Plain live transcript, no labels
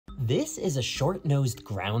This is a short-nosed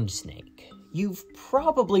ground snake. You've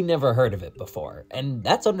probably never heard of it before, and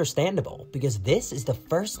that's understandable because this is the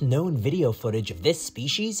first known video footage of this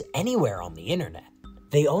species anywhere on the internet.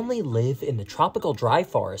 They only live in the tropical dry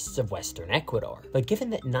forests of western Ecuador, but given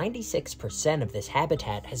that 96% of this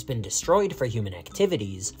habitat has been destroyed for human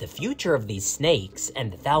activities, the future of these snakes,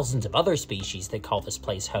 and the thousands of other species that call this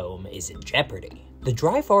place home, is in jeopardy. The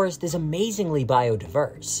dry forest is amazingly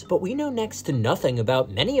biodiverse, but we know next to nothing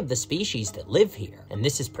about many of the species that live here, and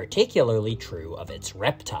this is particularly true of its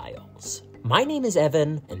reptiles. My name is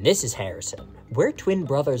Evan, and this is Harrison. We're twin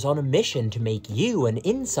brothers on a mission to make you an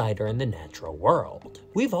insider in the natural world.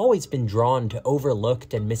 We've always been drawn to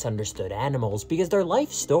overlooked and misunderstood animals because their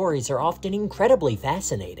life stories are often incredibly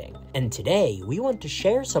fascinating. And today, we want to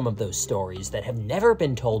share some of those stories that have never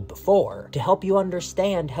been told before to help you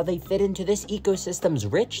understand how they fit into this ecosystem's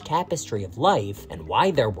rich tapestry of life and why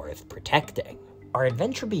they're worth protecting. Our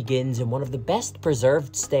adventure begins in one of the best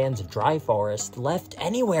preserved stands of dry forest left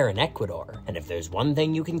anywhere in Ecuador, and if there's one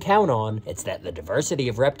thing you can count on, it's that the diversity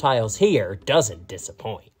of reptiles here doesn't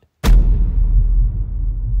disappoint.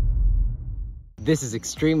 This is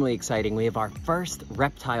extremely exciting. We have our first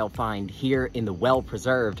reptile find here in the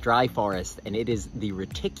well-preserved dry forest, and it is the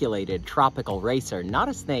reticulated tropical racer, not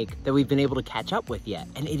a snake that we've been able to catch up with yet.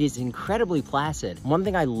 And it is incredibly placid. One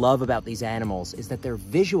thing I love about these animals is that they're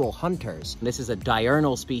visual hunters. This is a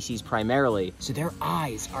diurnal species primarily, so their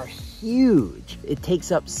eyes are huge. It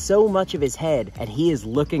takes up so much of his head, and he is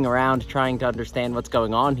looking around trying to understand what's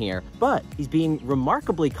going on here. But he's being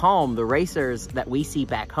remarkably calm. The racers that we see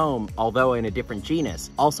back home, although in a different genus,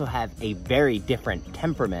 also have a very different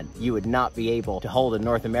temperament. You would not be able to hold a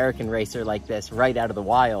North American racer like this right out of the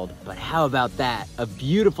wild. But how about that? A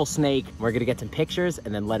beautiful snake. We're gonna get some pictures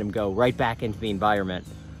and then let him go right back into the environment.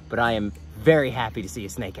 But I am very happy to see a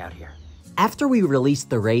snake out here. After we released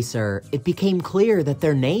the racer, it became clear that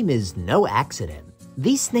their name is no accident.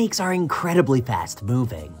 These snakes are incredibly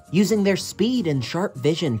fast-moving, using their speed and sharp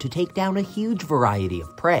vision to take down a huge variety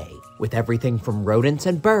of prey, with everything from rodents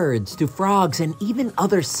and birds to frogs and even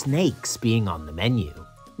other snakes being on the menu.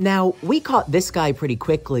 Now, we caught this guy pretty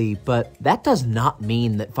quickly, but that does not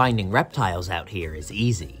mean that finding reptiles out here is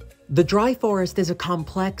easy. The dry forest is a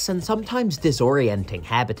complex and sometimes disorienting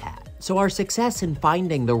habitat, so our success in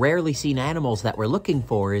finding the rarely seen animals that we're looking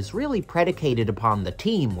for is really predicated upon the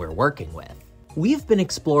team we're working with. We've been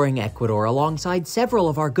exploring Ecuador alongside several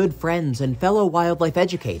of our good friends and fellow wildlife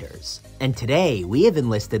educators, and today we have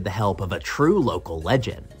enlisted the help of a true local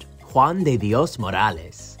legend, Juan de Dios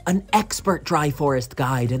Morales, an expert dry forest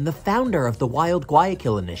guide and the founder of the Wild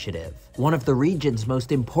Guayaquil Initiative, one of the region's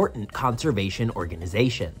most important conservation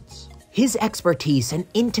organizations. His expertise and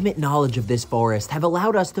intimate knowledge of this forest have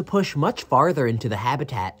allowed us to push much farther into the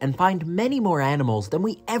habitat and find many more animals than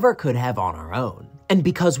we ever could have on our own. And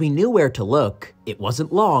because we knew where to look, it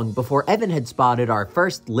wasn't long before Evan had spotted our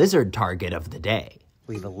first lizard target of the day.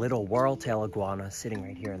 We have a little whirltail iguana sitting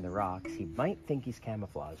right here in the rocks. He might think he's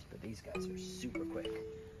camouflaged, but these guys are super quick.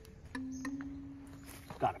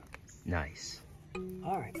 Got him. Nice.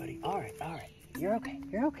 All right, buddy. All right. You're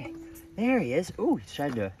okay. There he is. Ooh, he's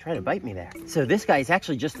trying to bite me there. So this guy is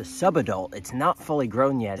actually just a subadult. It's not fully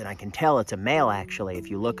grown yet, and I can tell it's a male actually. If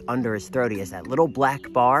you look under his throat, he has that little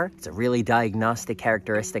black bar. It's a really diagnostic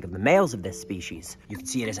characteristic of the males of this species. You can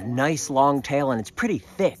see it has a nice long tail, and it's pretty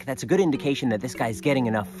thick. That's a good indication that this guy's getting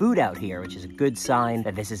enough food out here, which is a good sign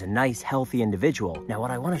that this is a nice, healthy individual. Now, what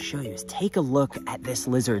I want to show you is take a look at this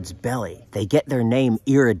lizard's belly. They get their name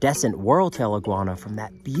iridescent whirltail iguana from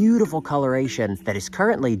that beautiful coloration that is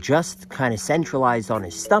currently just kind of centralized on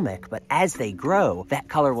his stomach, but as they grow, that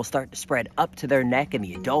color will start to spread up to their neck, and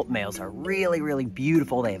the adult males are really, really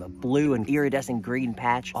beautiful. They have a blue and iridescent green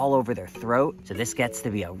patch all over their throat, so this gets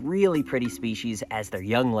to be a really pretty species. As they're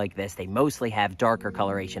young like this, they mostly have darker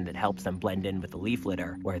coloration that helps them blend in with the leaf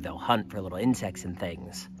litter, where they'll hunt for little insects and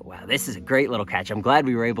things. But wow, this is a great little catch. I'm glad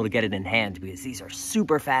we were able to get it in hand because these are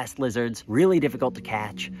super fast lizards, really difficult to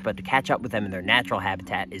catch, but to catch up with them in their natural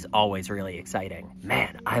habitat is always really exciting.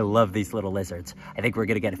 Man, I love these little lizards. I think we're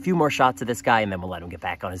gonna get a few more shots of this guy and then we'll let him get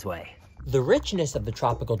back on his way. The richness of the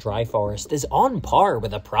tropical dry forest is on par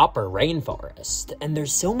with a proper rainforest, and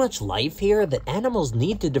there's so much life here that animals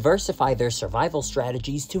need to diversify their survival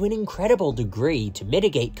strategies to an incredible degree to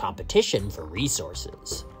mitigate competition for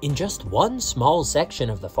resources. In just one small section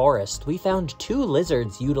of the forest, we found 2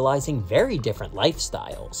 lizards utilizing very different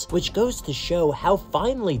lifestyles, which goes to show how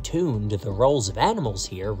finely tuned the roles of animals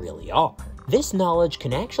here really are. This knowledge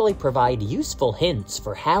can actually provide useful hints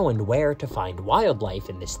for how and where to find wildlife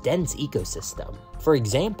in this dense ecosystem. For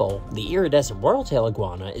example, the iridescent whirltail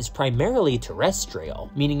iguana is primarily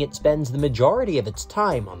terrestrial, meaning it spends the majority of its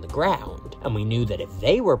time on the ground, and we knew that if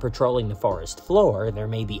they were patrolling the forest floor, there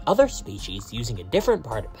may be other species using a different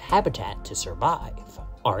part of the habitat to survive.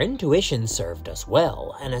 Our intuition served us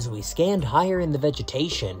well, and as we scanned higher in the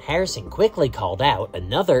vegetation, Harrison quickly called out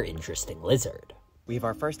another interesting lizard. We have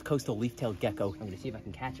our first coastal leaf-tailed gecko. I'm gonna see if I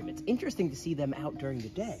can catch him. It's interesting to see them out during the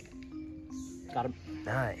day. Got him.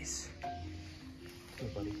 Nice. Here,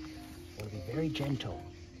 buddy. I want to be very gentle.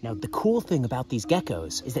 Now, the cool thing about these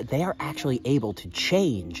geckos is that they are actually able to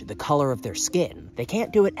change the color of their skin. They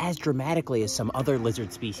can't do it as dramatically as some other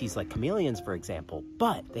lizard species like chameleons, for example,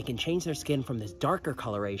 but they can change their skin from this darker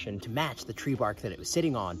coloration to match the tree bark that it was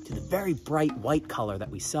sitting on to the very bright white color that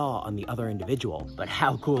we saw on the other individual. But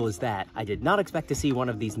how cool is that? I did not expect to see one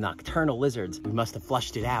of these nocturnal lizards. We must have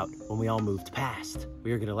flushed it out when we all moved past.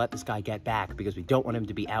 We are gonna let this guy get back because we don't want him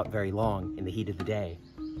to be out very long in the heat of the day.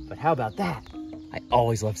 But how about that? I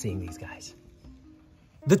always love seeing these guys.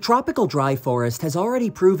 The tropical dry forest has already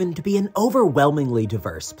proven to be an overwhelmingly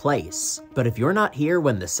diverse place. But if you're not here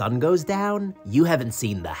when the sun goes down, you haven't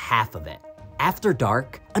seen the half of it. After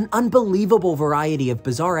dark, an unbelievable variety of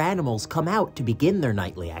bizarre animals come out to begin their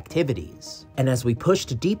nightly activities. And as we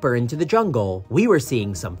pushed deeper into the jungle, we were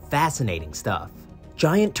seeing some fascinating stuff.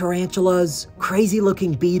 Giant tarantulas,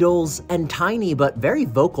 crazy-looking beetles, and tiny but very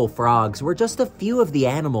vocal frogs were just a few of the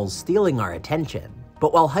animals stealing our attention.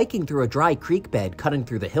 But while hiking through a dry creek bed cutting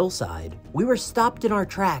through the hillside, we were stopped in our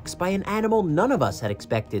tracks by an animal none of us had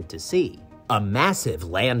expected to see. A massive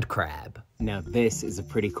land crab. Now this is a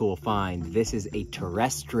pretty cool find. This is a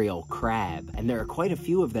terrestrial crab, and there are quite a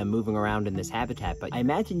few of them moving around in this habitat, but I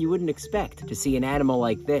imagine you wouldn't expect to see an animal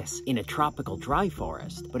like this in a tropical dry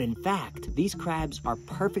forest. But in fact, these crabs are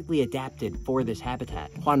perfectly adapted for this habitat.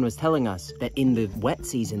 Juan was telling us that in the wet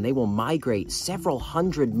season, they will migrate several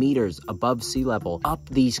hundred meters above sea level up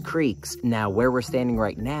these creeks. Now, where we're standing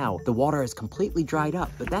right now, the water is completely dried up,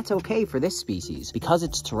 but that's okay for this species. Because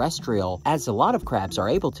it's terrestrial, as a lot of crabs are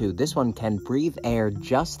able to, this one can breathe air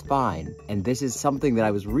just fine. And this is something that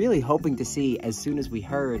I was really hoping to see as soon as we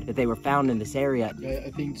heard that they were found in this area.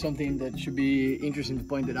 I think something that should be interesting to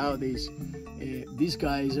point it out is this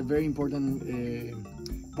guy is a very important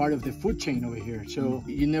part of the food chain over here. So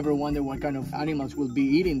you never wonder what kind of animals will be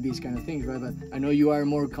eating these kind of things, right? But I know you are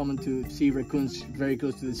more common to see raccoons very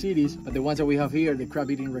close to the cities, but the ones that we have here, the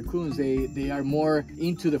crab-eating raccoons, they are more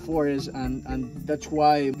into the forest, and that's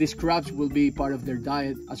why these crabs will be part of their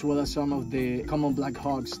diet, as well as some of the common black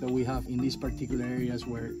hogs that we have in these particular areas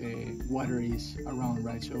where water is around,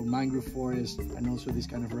 right? So mangrove forest and also this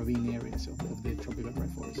kind of ravine areas of the tropical dry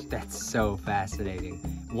forest. That's so fascinating.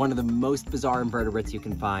 One of the most bizarre invertebrates you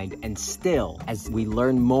can find, and still, as we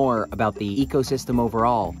learn more about the ecosystem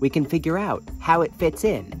overall, we can figure out how it fits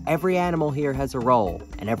in. Every animal here has a role,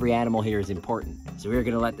 and every animal here is important. So we're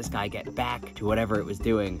gonna let this guy get back to whatever it was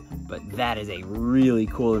doing, but that is a really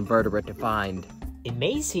cool invertebrate to find. It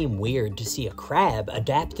may seem weird to see a crab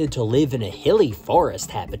adapted to live in a hilly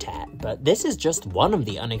forest habitat, but this is just one of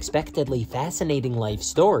the unexpectedly fascinating life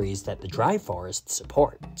stories that the dry forest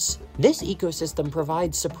supports. This ecosystem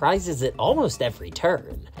provides surprises at almost every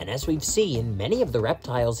turn, and as we've seen, many of the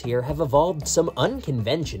reptiles here have evolved some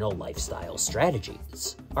unconventional lifestyle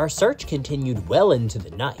strategies. Our search continued well into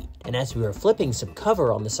the night, and as we were flipping some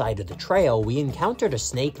cover on the side of the trail, we encountered a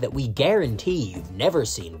snake that we guarantee you've never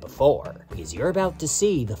seen before, because you're about to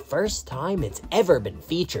see the first time it's ever been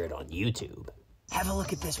featured on YouTube. Have a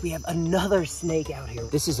look at this. We have another snake out here.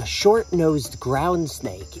 This is a short-nosed ground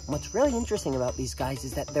snake. What's really interesting about these guys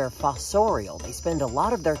is that they're fossorial. They spend a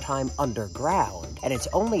lot of their time underground, and it's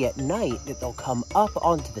only at night that they'll come up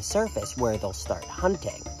onto the surface where they'll start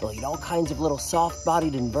hunting. They'll eat all kinds of little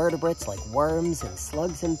soft-bodied invertebrates like worms and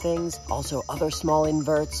slugs and things, also other small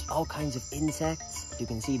inverts, all kinds of insects. You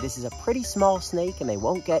can see this is a pretty small snake, and they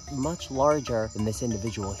won't get much larger than this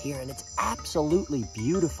individual here, and it's absolutely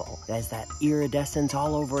beautiful. It has that iridescence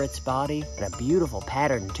all over its body, and a beautiful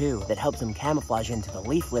pattern too that helps them camouflage into the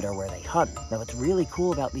leaf litter where they hunt. Now what's really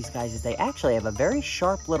cool about these guys is they actually have a very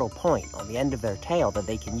sharp little point on the end of their tail that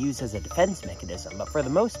they can use as a defense mechanism, but for the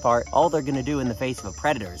most part, all they're gonna do in the face of a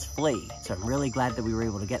predator is flee. So I'm really glad that we were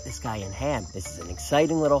able to get this guy in hand. This is an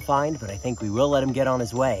exciting little find, but I think we will let him get on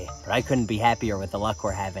his way. But I couldn't be happier with the luck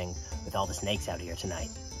we're having with all the snakes out here tonight.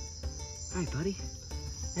 All right, buddy,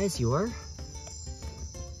 as you are.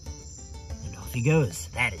 And off he goes.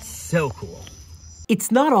 That is so cool. It's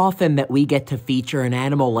not often that we get to feature an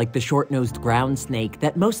animal like the short-nosed ground snake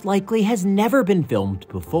that most likely has never been filmed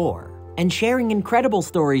before. And sharing incredible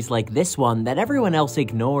stories like this one that everyone else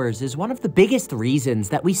ignores is one of the biggest reasons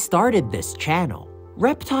that we started this channel.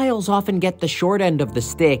 Reptiles often get the short end of the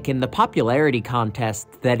stick in the popularity contest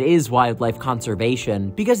that is wildlife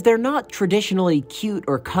conservation because they're not traditionally cute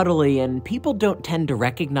or cuddly, and people don't tend to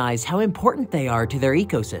recognize how important they are to their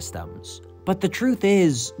ecosystems. But the truth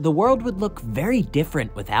is, the world would look very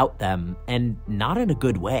different without them, and not in a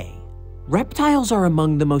good way. Reptiles are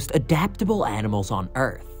among the most adaptable animals on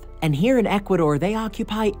Earth. And here in Ecuador, they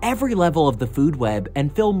occupy every level of the food web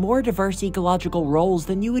and fill more diverse ecological roles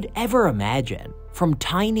than you would ever imagine. From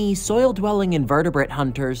tiny, soil-dwelling invertebrate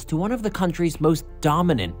hunters to one of the country's most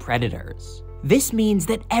dominant predators. This means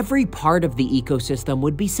that every part of the ecosystem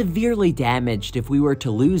would be severely damaged if we were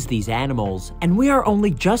to lose these animals, and we are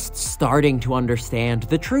only just starting to understand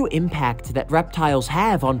the true impact that reptiles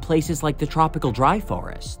have on places like the tropical dry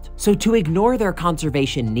forest. So to ignore their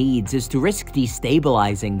conservation needs is to risk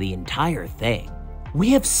destabilizing the entire thing.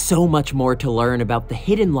 We have so much more to learn about the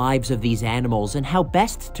hidden lives of these animals and how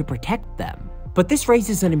best to protect them. But this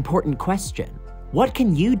raises an important question. What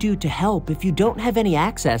can you do to help if you don't have any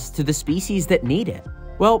access to the species that need it?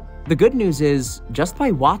 Well, the good news is, just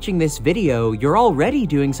by watching this video, you're already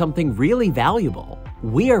doing something really valuable.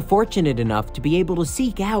 We are fortunate enough to be able to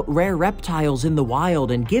seek out rare reptiles in the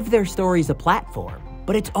wild and give their stories a platform.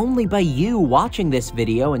 But it's only by you watching this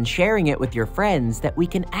video and sharing it with your friends that we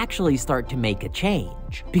can actually start to make a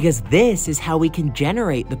change. Because this is how we can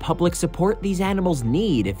generate the public support these animals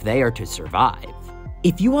need if they are to survive.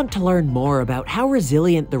 If you want to learn more about how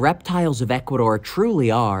resilient the reptiles of Ecuador truly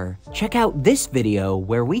are, check out this video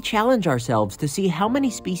where we challenge ourselves to see how many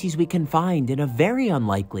species we can find in a very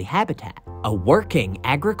unlikely habitat, a working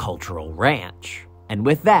agricultural ranch. And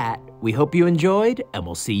with that, we hope you enjoyed, and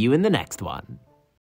we'll see you in the next one.